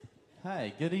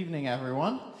Hey, good evening,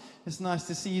 everyone. It's nice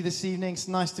to see you this evening. It's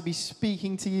nice to be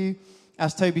speaking to you.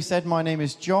 As Toby said, my name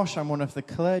is Josh. I'm one of the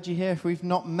clergy here, if we've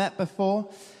not met before.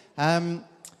 I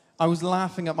was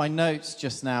laughing at my notes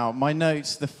just now. My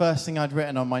notes, the first thing I'd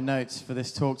written on my notes for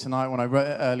this talk tonight when I wrote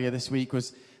it earlier this week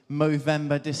was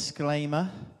Movember disclaimer.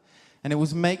 And it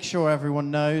was make sure everyone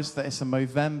knows that it's a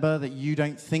Movember, that you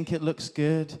don't think it looks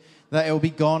good, that it'll be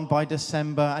gone by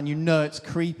December, and you know it's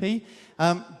creepy.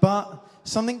 But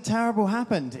something terrible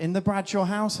happened in the Bradshaw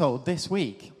household this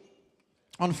week.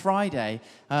 On Friday,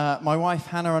 my wife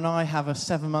Hannah and I have a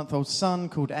 7-month-old son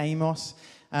called Amos,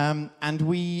 and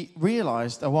we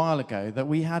realized a while ago that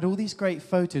we had all these great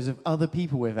photos of other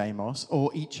people with Amos,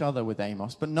 or each other with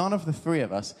Amos, but none of the three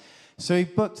of us. So we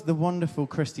booked the wonderful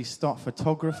Christy Stott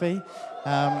Photography.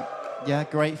 Yeah,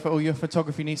 great for all your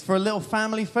photography needs, for a little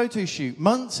family photo shoot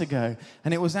months ago.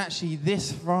 And it was actually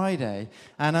this Friday.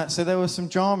 And so there was some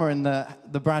drama in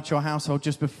the Bradshaw household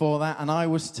just before that. And I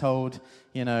was told,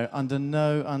 under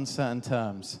no uncertain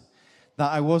terms,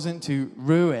 that I wasn't to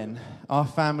ruin our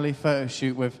family photo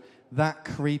shoot with that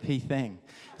creepy thing.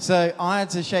 So I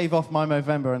had to shave off my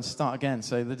Movember and start again.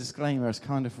 So the disclaimer is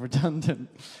kind of redundant.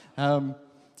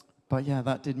 But yeah,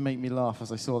 that did make me laugh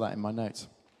as I saw that in my notes.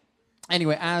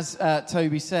 Anyway, as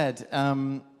Toby said,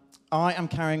 I am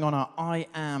carrying on our I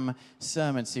Am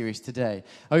sermon series today.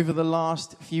 Over the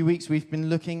last few weeks, we've been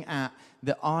looking at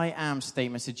the I Am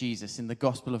statements of Jesus in the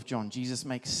Gospel of John. Jesus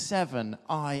makes 7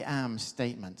 I Am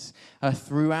statements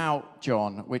throughout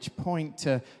John, which point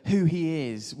to who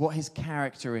he is, what his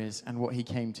character is, and what he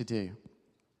came to do.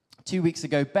 2 weeks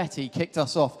ago, Betty kicked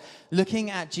us off looking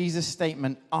at Jesus'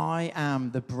 statement, I am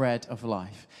the bread of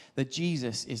life. That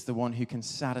Jesus is the one who can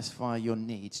satisfy your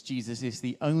needs. Jesus is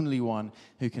the only one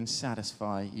who can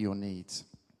satisfy your needs.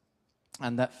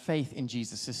 And that faith in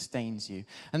Jesus sustains you.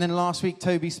 And then last week,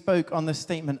 Toby spoke on the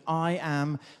statement, I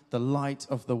am the light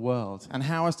of the world. And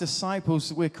how as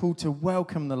disciples, we're called to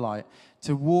welcome the light,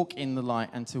 to walk in the light,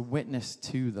 and to witness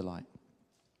to the light.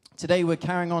 Today, we're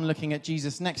carrying on looking at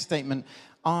Jesus' next statement,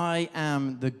 I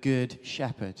am the good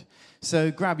shepherd. So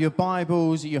grab your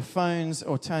Bibles, your phones,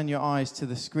 or turn your eyes to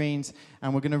the screens,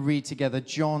 and we're going to read together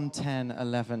John 10,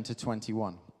 11 to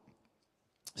 21.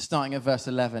 Starting at verse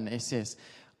 11, it says,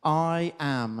 I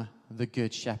am the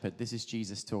good shepherd. This is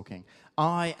Jesus talking.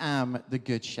 I am the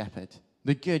good shepherd.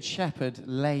 The good shepherd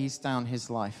lays down his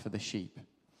life for the sheep.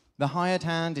 The hired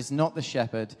hand is not the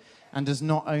shepherd and does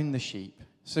not own the sheep.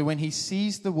 So when he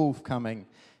sees the wolf coming,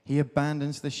 he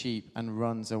abandons the sheep and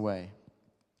runs away.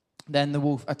 Then the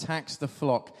wolf attacks the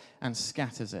flock and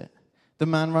scatters it. The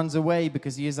man runs away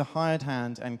because he is a hired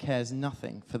hand and cares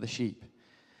nothing for the sheep.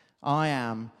 I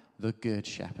am the good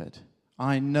shepherd.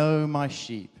 I know my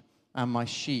sheep, and my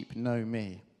sheep know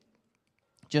me.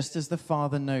 Just as the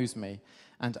Father knows me,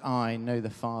 and I know the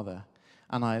Father,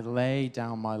 and I lay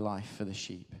down my life for the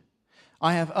sheep.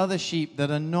 I have other sheep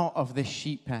that are not of this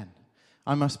sheep pen.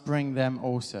 I must bring them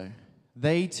also.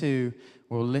 They too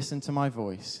will listen to my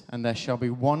voice, and there shall be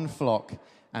one flock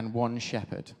and one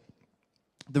shepherd.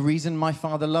 The reason my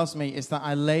Father loves me is that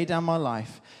I lay down my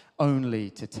life only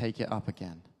to take it up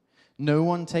again. No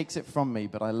one takes it from me,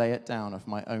 but I lay it down of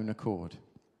my own accord.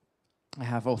 I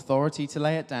have authority to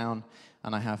lay it down,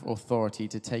 and I have authority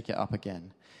to take it up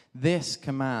again. This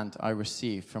command I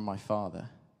received from my Father.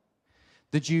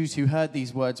 The Jews who heard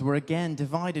these words were again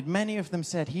divided. Many of them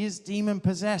said, he is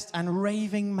demon-possessed and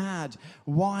raving mad.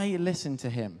 Why listen to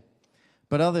him?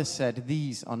 But others said,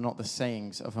 these are not the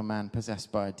sayings of a man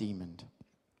possessed by a demon.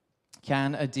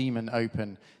 Can a demon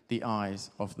open the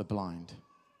eyes of the blind?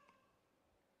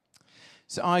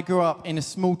 So I grew up in a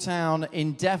small town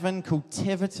in Devon called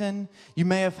Tiverton. You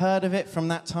may have heard of it from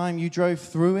that time you drove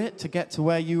through it to get to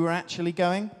where you were actually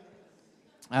going.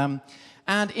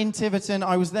 And in Tiverton,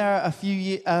 I was there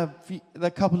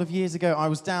a couple of years ago. I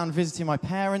was down visiting my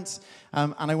parents,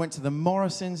 and I went to the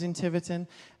Morrisons in Tiverton.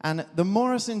 And the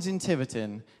Morrisons in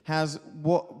Tiverton has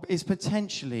what is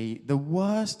potentially the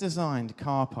worst designed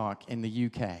car park in the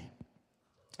UK.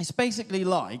 It's basically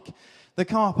like the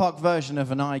car park version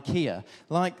of an IKEA.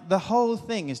 Like, the whole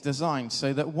thing is designed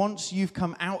so that once you've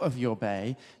come out of your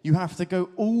bay, you have to go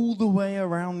all the way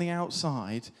around the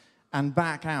outside and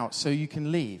back out so you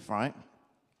can leave, right?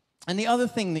 And the other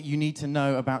thing that you need to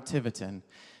know about Tiverton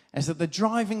is that the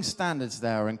driving standards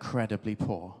there are incredibly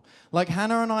poor. Like,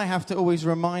 Hannah and I have to always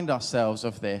remind ourselves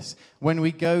of this when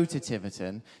we go to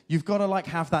Tiverton. You've got to,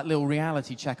 have that little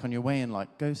reality check on your way in,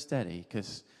 go steady,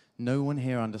 because no one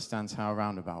here understands how a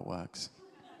roundabout works.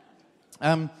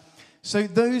 So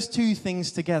those two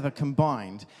things together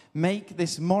combined make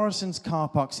this Morrison's car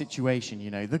park situation,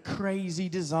 the crazy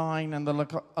design and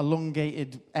the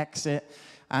elongated exit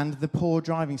and the poor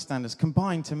driving standards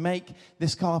combined to make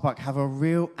this car park have a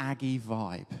real Aggie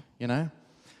vibe,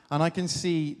 And I can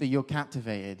see that you're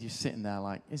captivated. You're sitting there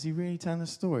like, is he really telling a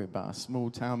story about a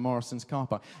small town Morrison's car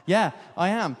park? Yeah, I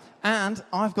am. And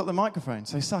I've got the microphone,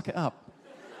 so suck it up.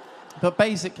 But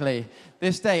basically,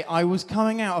 this day, I was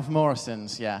coming out of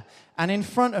Morrison's, and in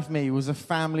front of me was a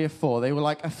family of four. They were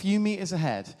like a few meters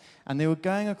ahead, and they were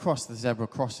going across the zebra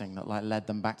crossing that led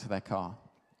them back to their car.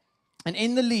 And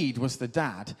in the lead was the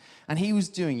dad, and he was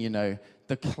doing,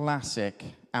 the classic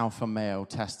alpha male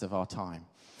test of our time.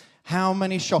 How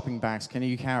many shopping bags can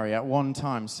you carry at one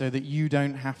time so that you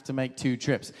don't have to make 2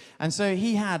 trips? And so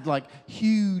he had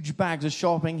huge bags of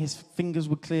shopping. His fingers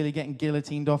were clearly getting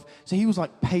guillotined off. So he was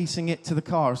pacing it to the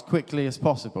car as quickly as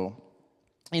possible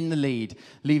in the lead,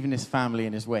 leaving his family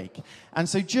in his wake. And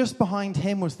so just behind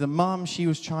him was the mum. She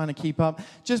was trying to keep up.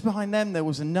 Just behind them, there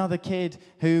was another kid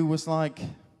who was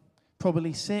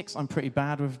probably 6. I'm pretty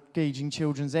bad with gauging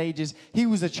children's ages. He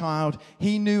was a child.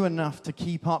 He knew enough to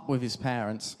keep up with his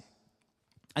parents.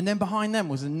 And then behind them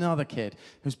was another kid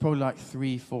who was probably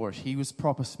 3, 4-ish. He was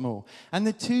proper small. And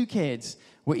the 2 kids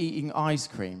were eating ice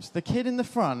creams. The kid in the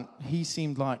front, he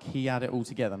seemed like he had it all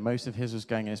together. Most of his was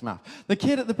going in his mouth. The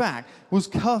kid at the back was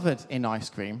covered in ice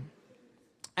cream.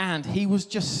 And he was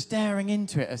just staring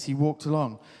into it as he walked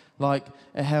along, like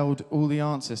it held all the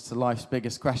answers to life's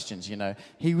biggest questions,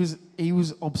 He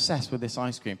was obsessed with this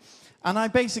ice cream. And I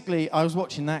was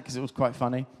watching that because it was quite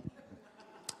funny.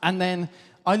 And then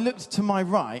I looked to my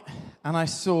right, and I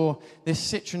saw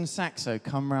this Citroen Saxo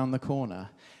come round the corner.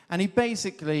 And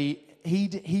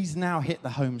he's now hit the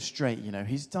home straight,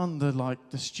 He's done the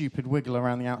stupid wiggle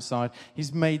around the outside.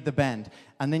 He's made the bend.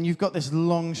 And then you've got this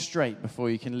long straight before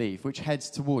you can leave, which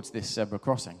heads towards this zebra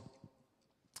crossing.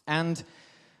 And,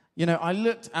 I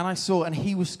looked, and I saw, and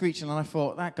he was screeching, and I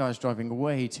thought, that guy's driving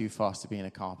way too fast to be in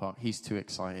a car park. He's too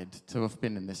excited to have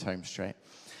been in this home straight.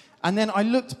 And then I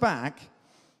looked back,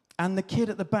 and the kid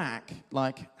at the back,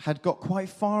 had got quite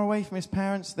far away from his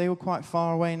parents. They were quite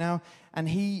far away now. And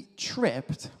he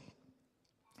tripped,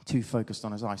 too focused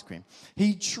on his ice cream.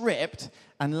 He tripped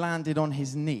and landed on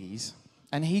his knees.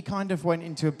 And he kind of went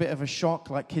into a bit of a shock,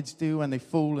 like kids do when they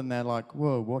fall and they're like,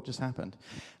 whoa, what just happened?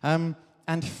 And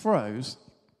froze.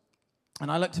 And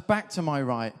I looked back to my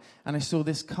right, and I saw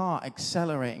this car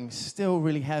accelerating still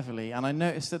really heavily. And I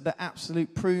noticed that the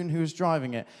absolute prune who was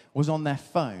driving it was on their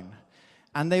phone.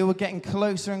 And they were getting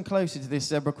closer and closer to this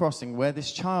zebra crossing where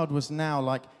this child was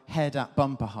now head at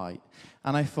bumper height.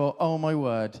 And I thought, oh my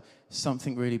word,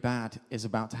 something really bad is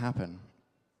about to happen.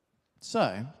 So,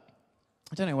 I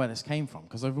don't know where this came from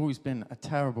because I've always been a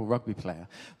terrible rugby player.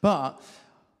 But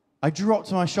I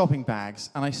dropped my shopping bags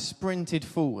and I sprinted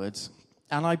forwards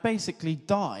and I basically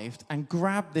dived and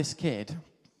grabbed this kid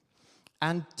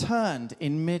and turned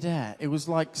in midair. It was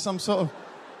like some sort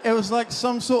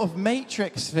of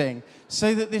Matrix thing,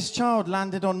 so that this child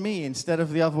landed on me instead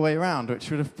of the other way around, which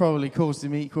would have probably caused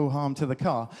him equal harm to the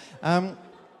car. And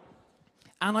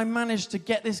I managed to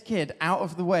get this kid out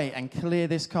of the way and clear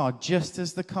this car just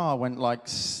as the car went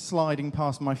sliding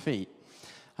past my feet.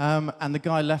 And the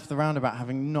guy left the roundabout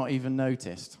having not even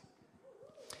noticed.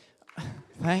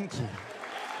 Thank you.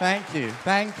 Thank you.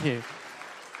 Thank you.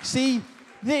 See,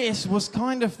 this was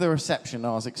kind of the reception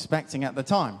I was expecting at the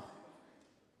time.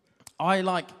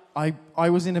 I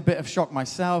was in a bit of shock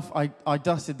myself. I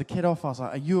dusted the kid off. I was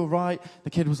like, are you all right?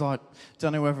 The kid was like,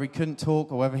 don't know whether he couldn't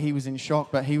talk or whether he was in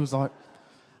shock, but he was like,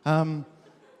 and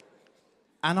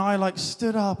I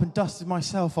stood up and dusted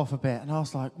myself off a bit, and I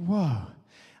was like, whoa.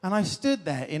 And I stood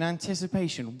there in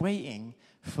anticipation, waiting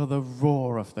for the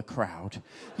roar of the crowd.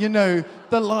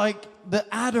 The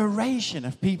adoration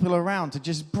of people around to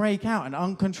just break out in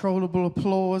uncontrollable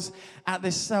applause at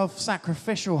this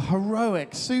self-sacrificial,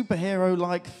 heroic,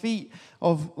 superhero-like feat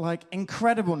of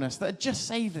incredibleness that had just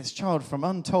saved this child from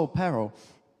untold peril.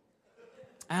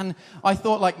 And I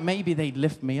thought maybe they'd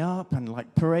lift me up and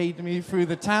parade me through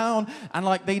the town,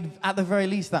 and they'd, at the very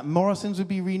least, that Morrison's would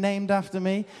be renamed after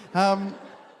me.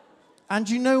 And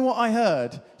you know what I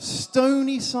heard?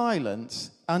 Stony silence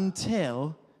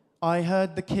until I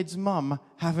heard the kid's mum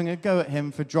having a go at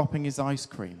him for dropping his ice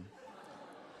cream.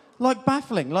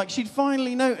 Baffling. She'd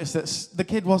finally noticed that the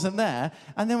kid wasn't there,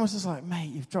 and then was just like,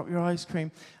 mate, you've dropped your ice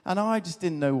cream. And I just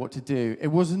didn't know what to do. It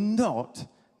was not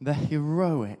the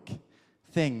heroic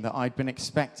thing that I'd been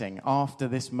expecting after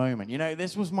this moment.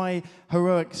 This was my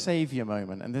heroic savior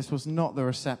moment, and this was not the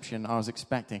reception I was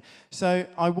expecting. So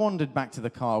I wandered back to the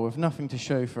car with nothing to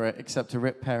show for it except a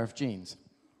ripped pair of jeans.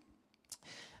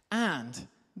 And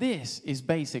this is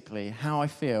basically how I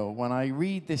feel when I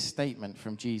read this statement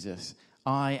from Jesus.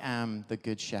 I am the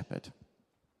good shepherd.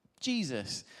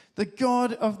 Jesus, the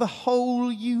God of the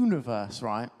whole universe,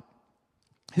 right?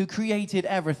 Who created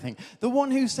everything. The one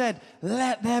who said,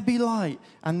 let there be light,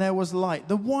 and there was light.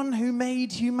 The one who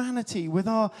made humanity with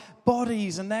our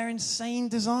bodies and their insane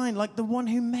design, like the one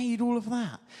who made all of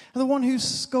that. And the one who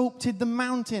sculpted the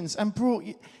mountains and brought,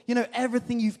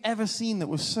 everything you've ever seen that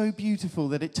was so beautiful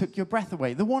that it took your breath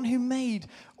away. The one who made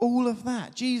all of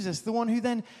that. Jesus, the one who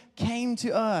then came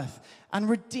to earth and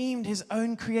redeemed his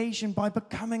own creation by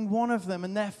becoming one of them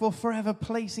and therefore forever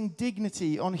placing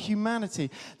dignity on humanity.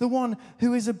 The one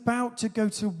who is about to go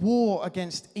to war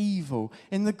against evil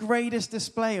in the greatest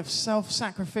display of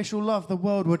self-sacrificial love the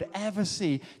world would ever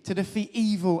see to defeat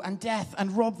evil and death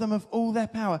and rob them of all their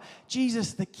power.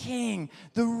 Jesus, the King,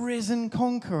 the risen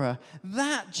conqueror.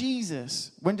 That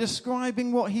Jesus, when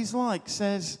describing what he's like,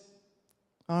 says,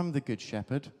 I'm the good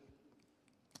shepherd.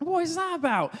 What is that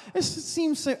about? It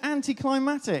seems so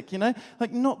anticlimactic,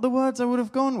 like not the words I would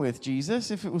have gone with, Jesus,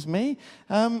 if it was me.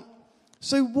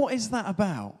 So what is that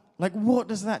about? Like, what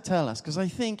does that tell us? Because I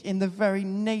think in the very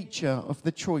nature of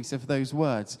the choice of those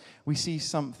words, we see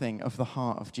something of the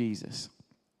heart of Jesus.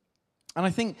 And I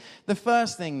think the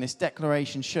first thing this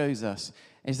declaration shows us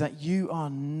is that you are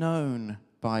known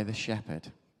by the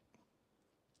shepherd.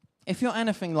 If you're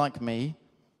anything like me,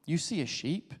 you see a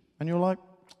sheep and you're like,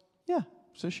 yeah,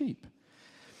 it's a sheep.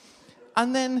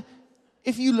 And then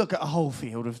if you look at a whole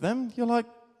field of them, you're like,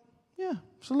 yeah,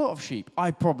 it's a lot of sheep.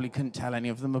 I probably couldn't tell any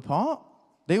of them apart.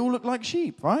 They all look like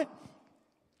sheep, right?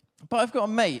 But I've got a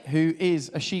mate who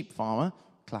is a sheep farmer.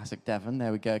 Classic Devon,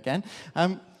 there we go again.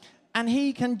 And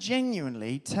he can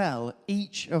genuinely tell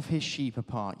each of his sheep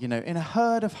apart. In a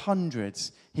herd of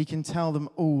hundreds, he can tell them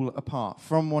all apart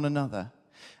from one another.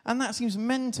 And that seems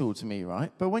mental to me,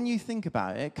 right? But when you think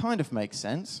about it, it kind of makes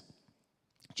sense.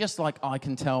 Just like I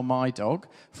can tell my dog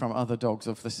from other dogs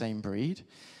of the same breed.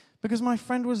 Because my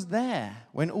friend was there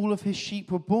when all of his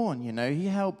sheep were born, He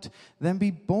helped them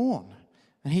be born.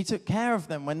 And he took care of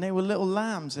them when they were little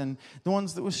lambs, and the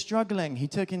ones that were struggling, he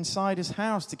took inside his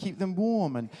house to keep them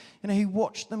warm. And, he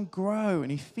watched them grow,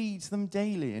 and he feeds them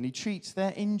daily, and he treats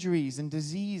their injuries and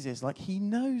diseases like he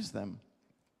knows them.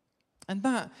 And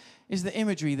that is the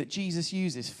imagery that Jesus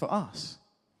uses for us.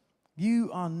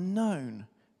 You are known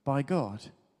by God.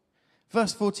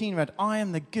 Verse 14 read, I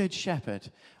am the good shepherd.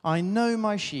 I know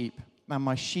my sheep, and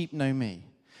my sheep know me.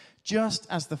 Just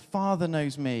as the Father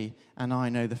knows me, and I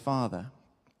know the Father.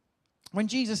 When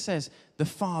Jesus says, the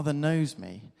Father knows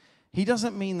me, he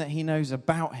doesn't mean that he knows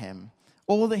about him,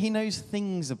 or that he knows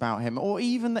things about him, or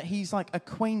even that he's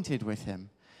acquainted with him,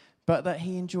 but that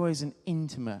he enjoys an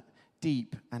intimate,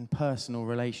 deep, and personal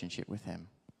relationship with him.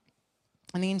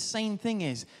 And the insane thing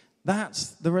is, that's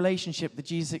the relationship that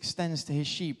Jesus extends to his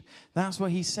sheep. That's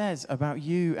what he says about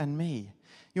you and me.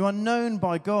 You are known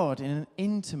by God in an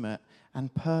intimate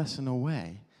and personal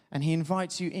way, and he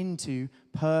invites you into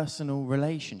personal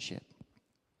relationship.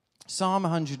 Psalm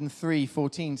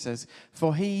 103:14 says,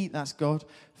 for he, that's God,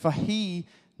 for he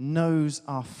knows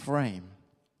our frame.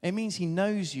 It means he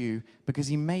knows you because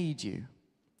he made you.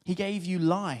 He gave you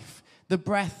life. The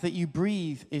breath that you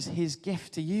breathe is his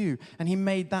gift to you. And he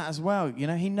made that as well.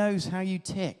 He knows how you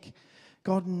tick.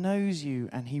 God knows you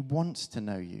and he wants to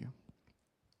know you.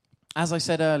 As I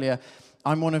said earlier,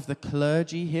 I'm one of the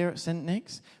clergy here at St.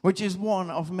 Nick's, which is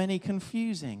one of many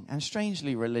confusing and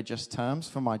strangely religious terms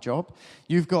for my job.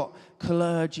 You've got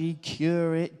clergy,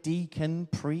 curate, deacon,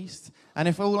 priest. And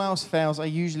if all else fails, I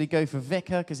usually go for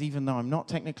vicar, because even though I'm not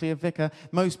technically a vicar,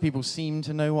 most people seem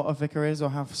to know what a vicar is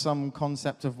or have some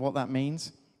concept of what that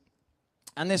means.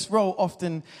 And this role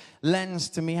often lends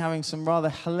to me having some rather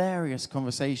hilarious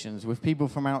conversations with people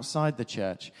from outside the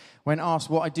church when asked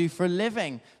what I do for a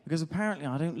living, because apparently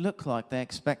I don't look like they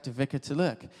expect a vicar to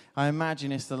look. I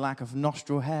imagine it's the lack of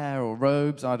nostril hair or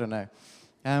robes, I don't know.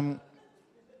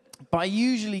 But I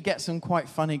usually get some quite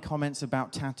funny comments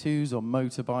about tattoos or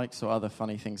motorbikes or other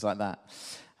funny things like that.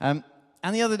 And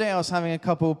the other day I was having a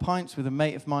couple of pints with a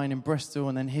mate of mine in Bristol,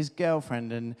 and then his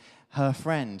girlfriend and her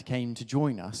friend came to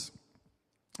join us.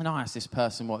 And I asked this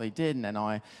person what they did, and then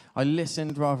I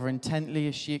listened rather intently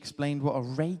as she explained what a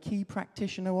Reiki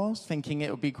practitioner was, thinking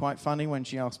it would be quite funny when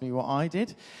she asked me what I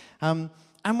did. And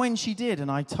when she did,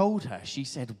 and I told her, she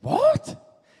said, "What?"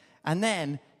 And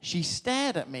then she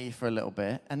stared at me for a little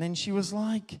bit, and then she was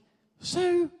like,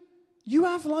 "So you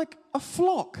have like a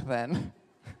flock then?"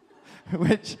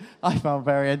 Which I found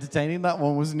very entertaining. That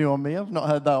one was new on me. I've not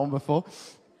heard that one before.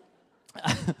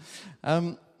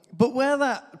 But where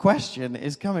that question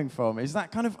is coming from is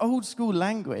that kind of old school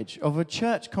language of a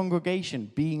church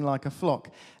congregation being like a flock.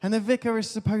 And the vicar is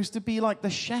supposed to be like the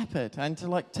shepherd and to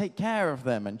like take care of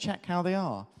them and check how they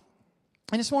are.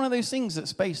 And it's one of those things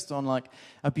that's based on like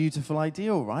a beautiful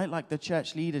ideal, right? Like the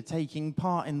church leader taking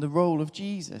part in the role of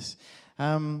Jesus.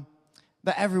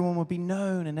 That everyone would be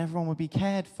known and everyone would be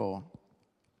cared for.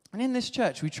 And in this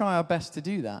church, we try our best to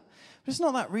do that. But it's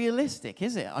not that realistic,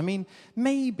 is it? I mean,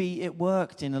 maybe it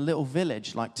worked in a little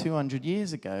village like 200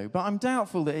 years ago, but I'm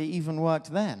doubtful that it even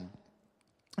worked then.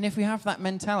 And if we have that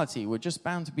mentality, we're just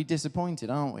bound to be disappointed,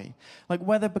 aren't we? Like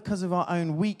whether because of our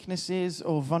own weaknesses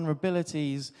or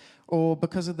vulnerabilities, or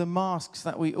because of the masks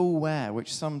that we all wear,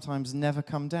 which sometimes never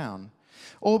come down.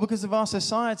 Or because of our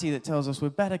society that tells us we're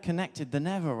better connected than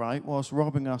ever, right? Whilst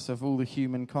robbing us of all the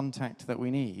human contact that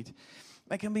we need.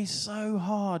 It can be so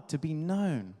hard to be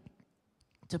known,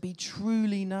 to be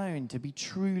truly known, to be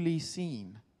truly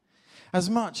seen. As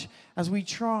much as we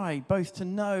try both to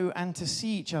know and to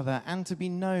see each other and to be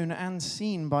known and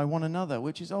seen by one another,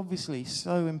 which is obviously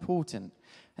so important,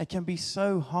 it can be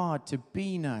so hard to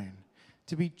be known,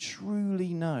 to be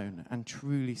truly known and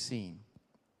truly seen.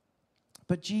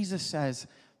 But Jesus says,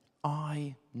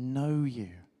 I know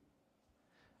you.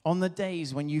 On the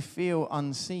days when you feel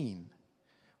unseen,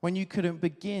 when you couldn't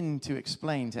begin to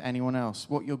explain to anyone else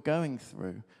what you're going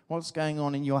through, what's going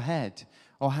on in your head,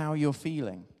 or how you're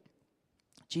feeling.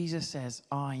 Jesus says,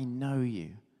 I know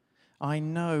you. I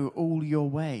know all your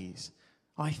ways.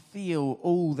 I feel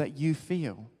all that you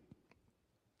feel.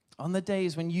 On the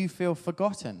days when you feel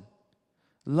forgotten,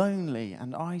 lonely,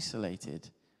 and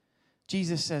isolated,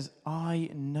 Jesus says,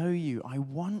 I know you. I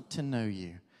want to know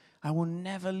you. I will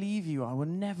never leave you. I will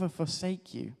never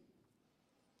forsake you.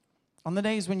 On the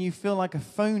days when you feel like a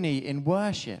phony in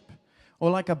worship or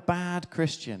like a bad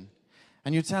Christian,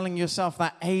 and you're telling yourself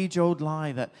that age-old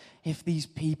lie that if these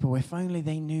people, if only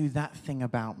they knew that thing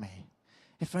about me,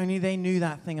 if only they knew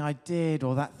that thing I did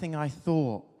or that thing I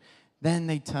thought, then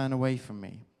they'd turn away from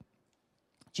me.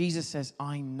 Jesus says,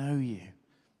 I know you.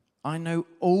 I know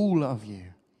all of you.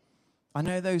 I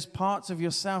know those parts of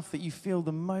yourself that you feel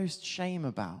the most shame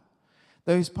about,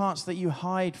 those parts that you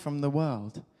hide from the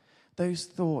world. Those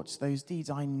thoughts, those deeds,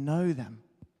 I know them.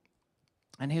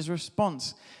 And his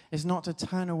response is not to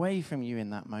turn away from you in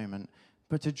that moment,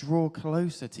 but to draw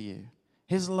closer to you.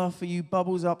 His love for you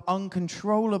bubbles up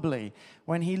uncontrollably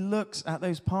when he looks at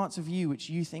those parts of you which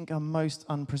you think are most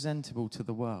unpresentable to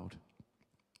the world.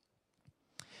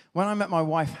 When I met my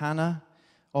wife, Hannah,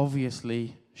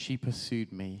 obviously she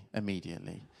pursued me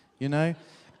immediately, you know?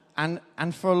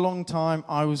 And for a long time,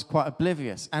 I was quite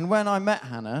oblivious. And when I met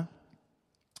Hannah,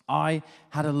 I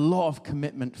had a lot of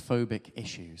commitment-phobic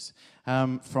issues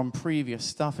from previous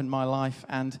stuff in my life,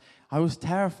 and I was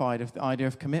terrified of the idea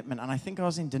of commitment, and I think I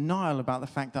was in denial about the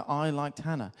fact that I liked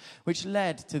Hannah, which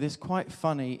led to this quite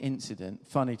funny incident,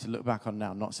 funny to look back on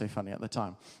now, not so funny at the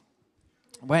time,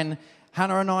 when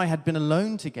Hannah and I had been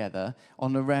alone together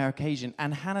on a rare occasion,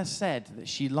 and Hannah said that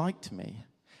she liked me,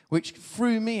 which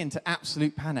threw me into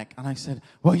absolute panic, and I said,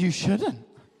 well, you shouldn't,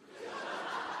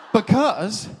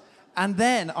 because... And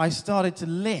then I started to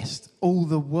list all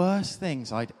the worst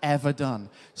things I'd ever done.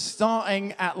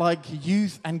 Starting at like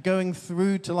youth and going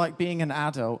through to like being an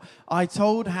adult. I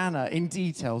told Hannah in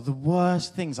detail the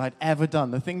worst things I'd ever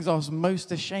done, the things I was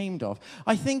most ashamed of.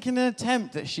 I think in an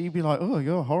attempt that she'd be like, oh,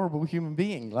 you're a horrible human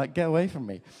being, like get away from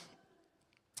me.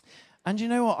 And you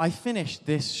know what? I finished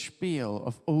this spiel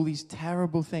of all these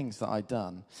terrible things that I'd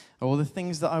done, or the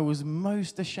things that I was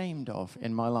most ashamed of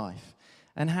in my life.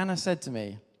 And Hannah said to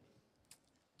me,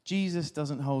 Jesus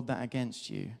doesn't hold that against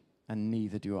you, and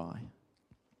neither do I.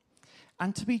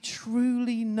 And to be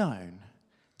truly known,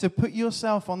 to put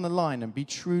yourself on the line and be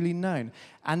truly known,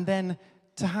 and then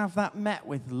to have that met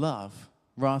with love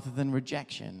rather than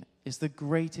rejection is the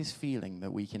greatest feeling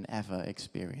that we can ever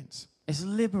experience. It's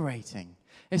liberating.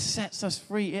 It sets us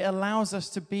free. It allows us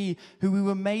to be who we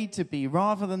were made to be,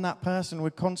 rather than that person we're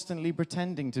constantly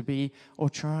pretending to be or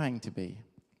trying to be.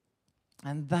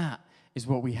 And that is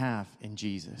what we have in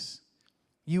Jesus.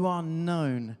 You are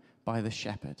known by the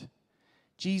shepherd.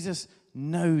 Jesus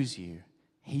knows you.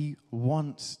 He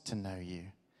wants to know you.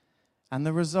 And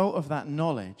the result of that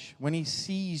knowledge, when he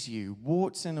sees you,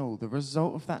 warts and all, the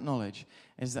result of that knowledge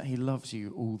is that he loves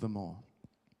you all the more.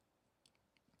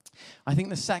 I think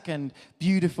the second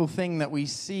beautiful thing that we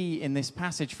see in this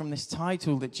passage from this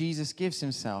title that Jesus gives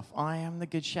himself, I am the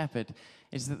good shepherd,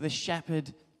 is that the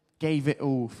shepherd gave it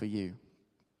all for you.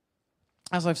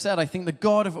 As I've said, I think the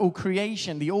God of all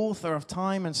creation, the author of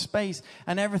time and space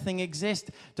and everything exists,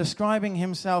 describing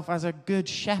himself as a good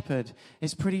shepherd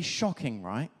is pretty shocking,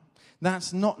 right?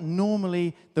 That's not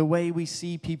normally the way we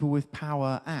see people with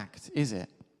power act, is it?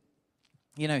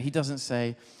 You know, he doesn't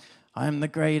say, I'm the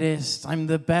greatest, I'm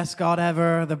the best God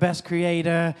ever, the best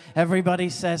creator, everybody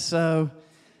says so.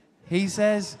 He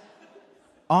says,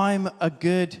 I'm a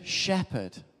good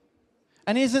shepherd.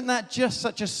 And isn't that just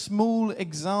such a small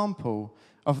example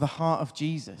of the heart of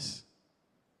Jesus?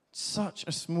 Such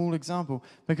a small example,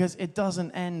 because it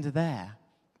doesn't end there.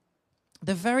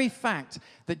 The very fact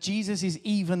that Jesus is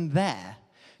even there,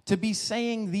 to be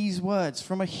saying these words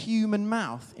from a human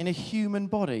mouth, in a human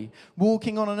body,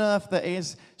 walking on an earth that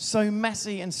is so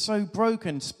messy and so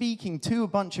broken, speaking to a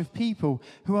bunch of people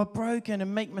who are broken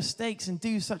and make mistakes and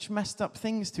do such messed up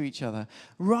things to each other,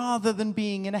 rather than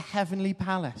being in a heavenly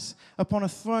palace, upon a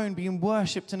throne being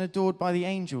worshipped and adored by the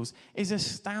angels, is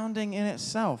astounding in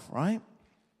itself, right?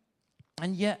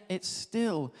 And yet it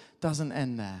still doesn't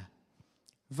end there.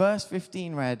 Verse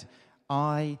 15 read,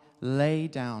 I lay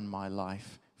down my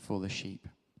life for the sheep.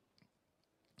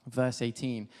 Verse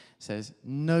 18 says,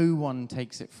 no one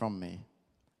takes it from me,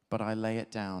 but I lay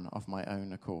it down of my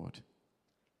own accord.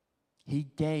 He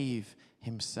gave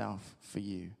himself for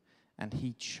you, and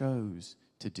he chose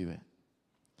to do it.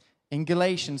 In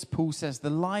Galatians, Paul says, the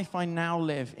life I now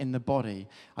live in the body,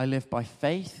 I live by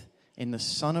faith in the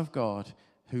Son of God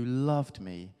who loved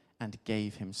me and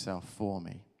gave himself for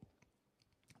me.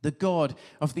 The God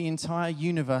of the entire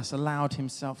universe allowed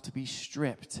himself to be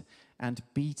stripped and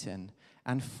beaten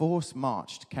and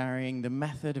force-marched, carrying the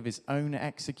method of his own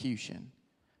execution,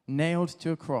 nailed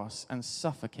to a cross and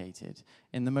suffocated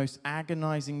in the most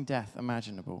agonizing death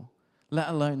imaginable, let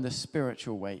alone the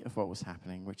spiritual weight of what was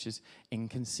happening, which is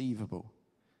inconceivable.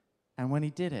 And when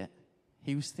he did it,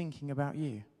 he was thinking about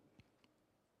you.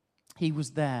 He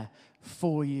was there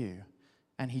for you,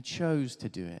 and he chose to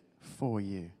do it for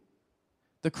you.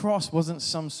 The cross wasn't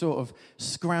some sort of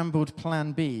scrambled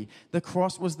plan B. The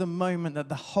cross was the moment that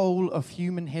the whole of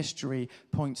human history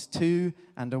points to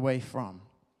and away from.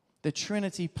 The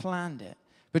Trinity planned it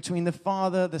between the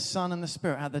Father, the Son, and the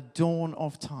Spirit at the dawn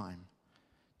of time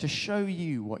to show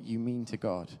you what you mean to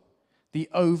God. The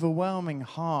overwhelming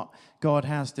heart God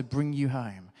has to bring you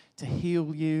home, to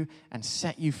heal you and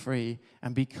set you free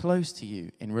and be close to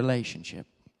you in relationship.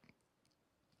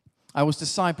 I was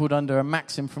discipled under a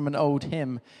maxim from an old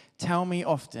hymn, tell me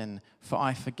often, for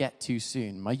I forget too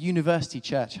soon. My university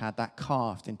church had that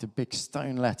carved into big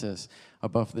stone letters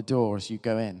above the door as you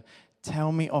go in.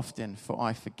 Tell me often, for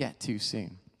I forget too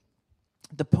soon.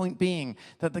 The point being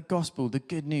that the gospel, the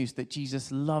good news that Jesus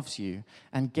loves you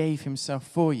and gave himself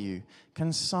for you,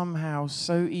 can somehow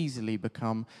so easily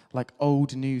become like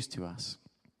old news to us.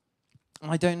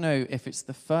 I don't know if it's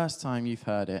the first time you've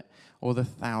heard it or the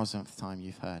 1,000th time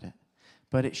you've heard it.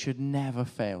 But it should never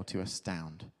fail to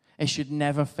astound. It should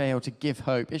never fail to give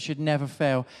hope. It should never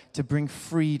fail to bring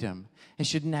freedom. It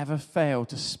should never fail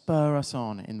to spur us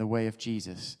on in the way of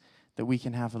Jesus, that we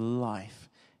can have a life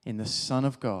in the Son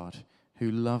of God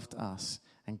who loved us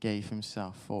and gave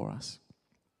himself for us.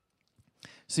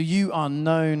 So you are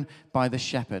known by the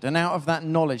shepherd. And out of that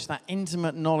knowledge, that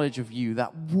intimate knowledge of you,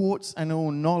 that warts and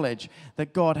all knowledge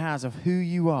that God has of who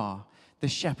you are, the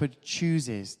shepherd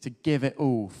chooses to give it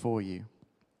all for you.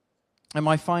 And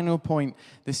my final point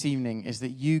this evening is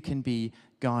that you can be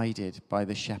guided by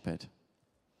the shepherd.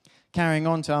 Carrying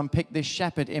on to unpick this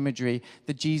shepherd imagery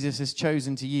that Jesus has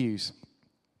chosen to use.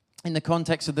 In the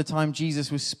context of the time Jesus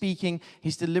was speaking,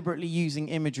 he's deliberately using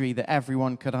imagery that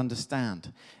everyone could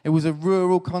understand. It was a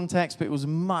rural context, but it was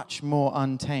much more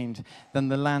untamed than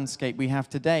the landscape we have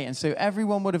today. And so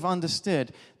everyone would have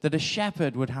understood that a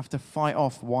shepherd would have to fight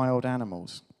off wild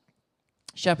animals.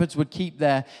 Shepherds would keep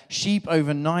their sheep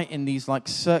overnight in these like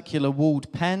circular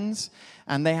walled pens,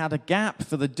 and they had a gap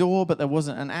for the door, but there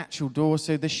wasn't an actual door,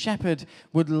 so the shepherd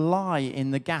would lie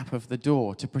in the gap of the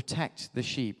door to protect the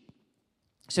sheep.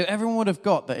 So everyone would have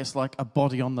got that it's like a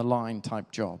body on the line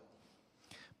type job.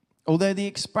 Although the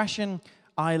expression,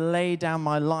 I lay down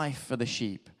my life for the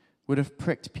sheep, would have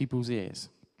pricked people's ears.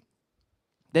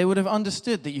 They would have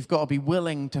understood that you've got to be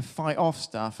willing to fight off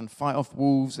stuff and fight off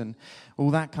wolves and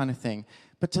all that kind of thing.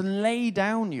 But to lay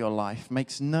down your life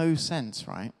makes no sense,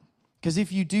 right? Because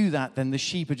if you do that, then the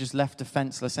sheep are just left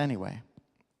defenseless anyway.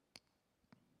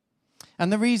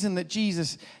 And the reason that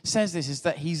Jesus says this is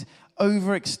that he's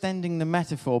overextending the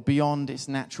metaphor beyond its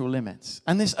natural limits.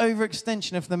 And this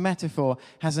overextension of the metaphor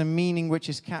has a meaning which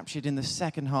is captured in the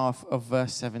second half of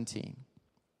verse 17.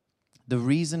 The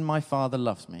reason my Father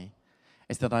loves me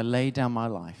is that I lay down my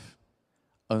life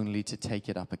only to take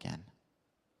it up again.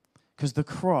 Because the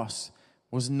cross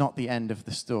was not the end of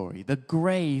the story. The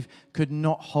grave could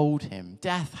not hold him.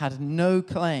 Death had no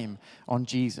claim on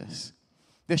Jesus.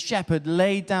 The shepherd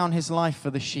laid down his life for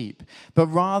the sheep, but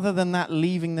rather than that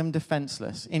leaving them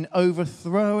defenseless, in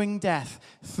overthrowing death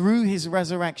through his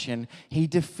resurrection, he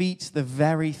defeats the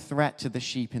very threat to the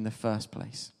sheep in the first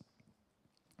place.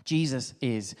 Jesus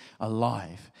is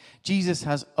alive. Jesus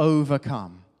has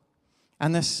overcome.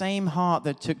 And the same heart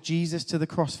that took Jesus to the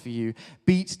cross for you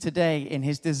beats today in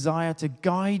his desire to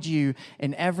guide you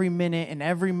in every minute, in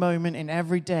every moment, in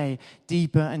every day,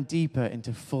 deeper and deeper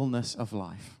into fullness of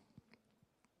life.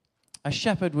 A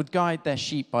shepherd would guide their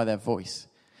sheep by their voice,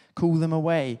 call them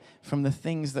away from the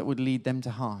things that would lead them to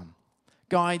harm,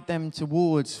 guide them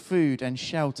towards food and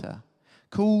shelter,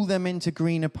 call them into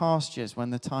greener pastures when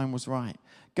the time was right,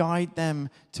 guide them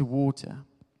to water.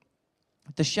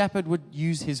 The shepherd would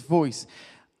use his voice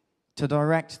to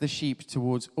direct the sheep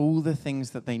towards all the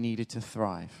things that they needed to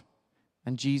thrive.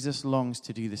 And Jesus longs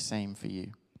to do the same for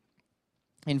you.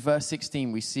 In verse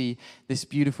 16, we see this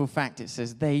beautiful fact. It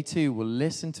says, "They too will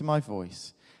listen to my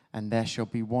voice, and there shall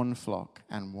be one flock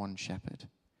and one shepherd."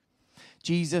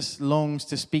 Jesus longs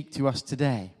to speak to us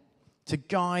today, to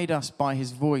guide us by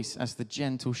his voice as the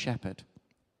gentle shepherd,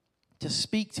 to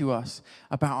speak to us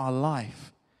about our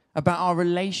life, about our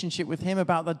relationship with him,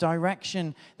 about the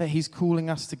direction that he's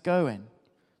calling us to go in,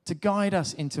 to guide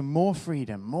us into more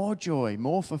freedom, more joy,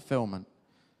 more fulfillment.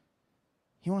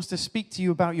 He wants to speak to you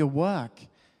about your work.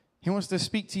 He wants to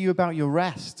speak to you about your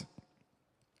rest,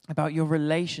 about your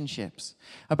relationships,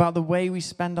 about the way we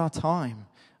spend our time,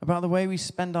 about the way we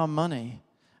spend our money,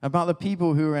 about the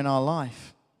people who are in our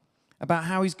life, about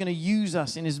how he's going to use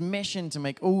us in his mission to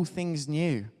make all things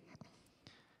new.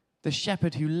 The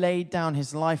shepherd who laid down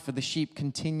his life for the sheep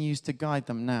continues to guide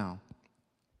them now.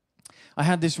 I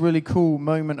had this really cool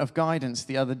moment of guidance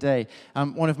the other day.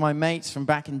 One of my mates from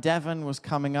back in Devon was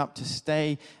coming up to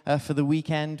stay for the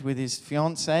weekend with his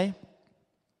fiancée.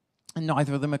 And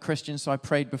neither of them are Christians, so I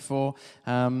prayed before,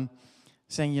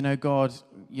 saying, God,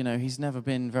 he's never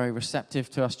been very receptive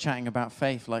to us chatting about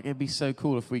faith. Like, it'd be so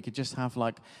cool if we could just have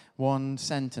like one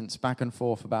sentence back and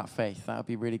forth about faith. That would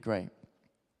be really great.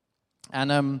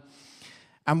 And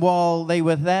while they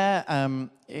were there,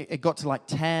 it got to like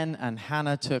 10, and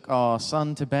Hannah took our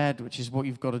son to bed, which is what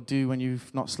you've got to do when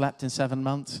you've not slept in 7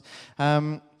 months.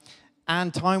 And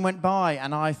time went by,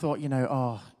 and I thought,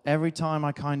 every time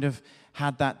I kind of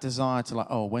had that desire to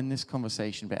when this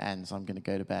conversation bit ends, I'm going to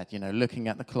go to bed, looking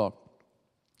at the clock.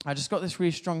 I just got this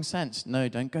really strong sense, no,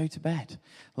 don't go to bed.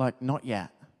 Like, not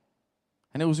yet.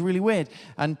 And it was really weird.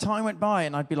 And time went by,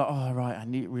 and I'd be like, right, I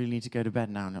really need to go to bed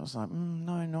now. And it was like,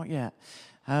 no, not yet.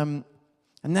 And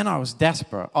then I was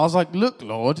desperate. I was like, look,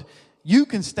 Lord, you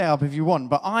can stay up if you want,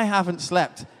 but I haven't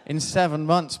slept in 7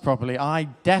 months properly. I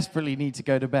desperately need to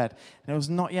go to bed. And it was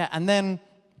not yet. And then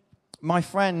my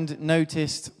friend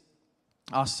noticed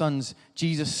our son's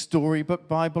Jesus Storybook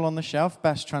Bible on the shelf.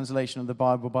 Best translation of the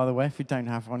Bible, by the way. If you don't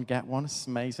have one, get one. It's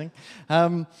amazing.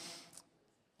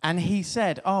 And he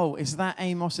said, is that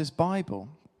Amos's Bible?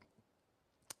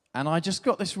 And I just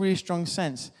got this really strong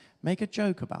sense, make a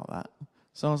joke about that.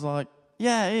 So I was like,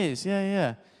 yeah, it is,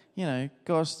 yeah.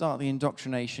 Got to start the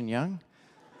indoctrination young.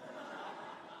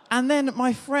 And then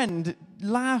my friend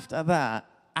laughed at that,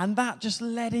 and that just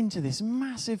led into this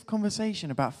massive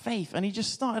conversation about faith. And he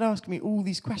just started asking me all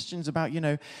these questions about,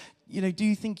 do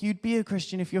you think you'd be a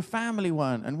Christian if your family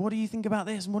weren't? And what do you think about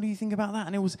this? And what do you think about that?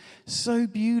 And it was so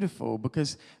beautiful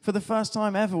because for the first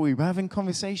time ever, we were having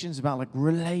conversations about like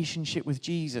relationship with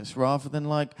Jesus rather than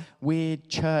like weird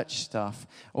church stuff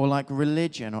or like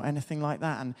religion or anything like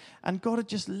that. And God had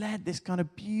just led this kind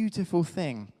of beautiful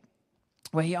thing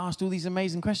where he asked all these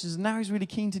amazing questions. And now he's really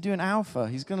keen to do an alpha.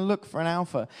 He's going to look for an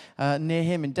alpha near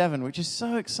him in Devon, which is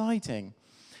so exciting.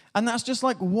 And that's just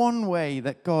like one way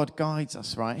that God guides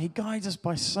us, right? He guides us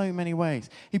by so many ways.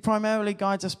 He primarily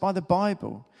guides us by the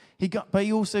Bible. But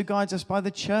he also guides us by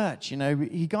the church.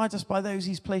 He guides us by those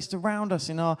he's placed around us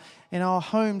in our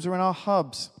homes or in our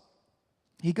hubs.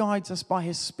 He guides us by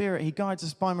his Spirit. He guides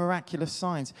us by miraculous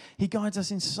signs. He guides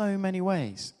us in so many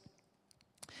ways.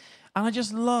 And I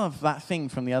just love that thing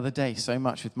from the other day so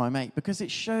much with my mate because it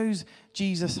shows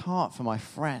Jesus' heart for my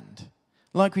friend.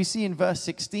 Like we see in verse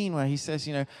 16 where he says,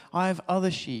 I have other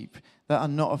sheep that are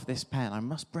not of this pen. I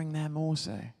must bring them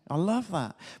also. I love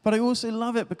that. But I also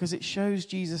love it because it shows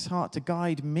Jesus' heart to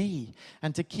guide me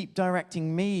and to keep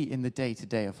directing me in the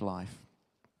day-to-day of life,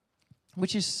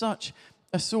 which is such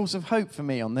a source of hope for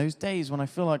me on those days when I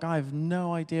feel like I have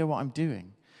no idea what I'm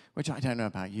doing, which I don't know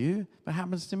about you, but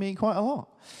happens to me quite a lot.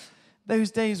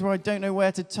 Those days where I don't know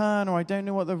where to turn or I don't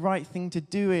know what the right thing to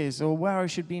do is or where I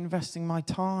should be investing my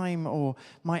time or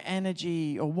my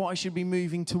energy or what I should be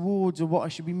moving towards or what I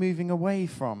should be moving away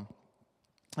from.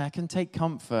 I can take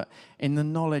comfort in the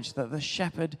knowledge that the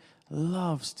shepherd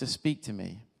loves to speak to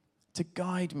me, to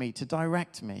guide me, to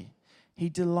direct me. He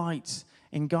delights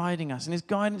in guiding us, and his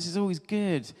guidance is always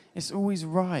good. It's always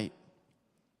right.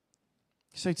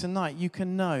 So tonight, you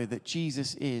can know that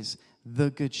Jesus is the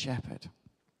good shepherd,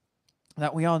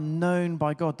 that we are known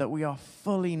by God, that we are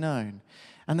fully known,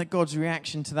 and that God's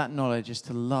reaction to that knowledge is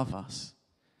to love us,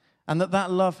 and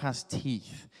that love has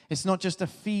teeth. It's not just a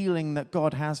feeling that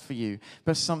God has for you,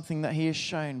 but something that he has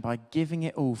shown by giving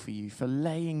it all for you, for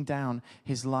laying down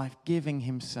his life, giving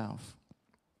himself.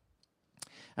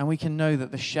 And we can know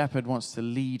that the shepherd wants to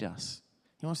lead us.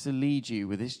 He wants to lead you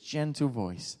with his gentle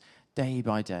voice day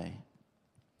by day.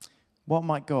 What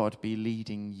might God be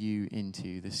leading you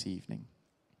into this evening?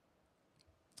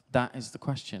 That is the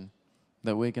question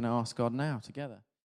that we're going to ask God now together.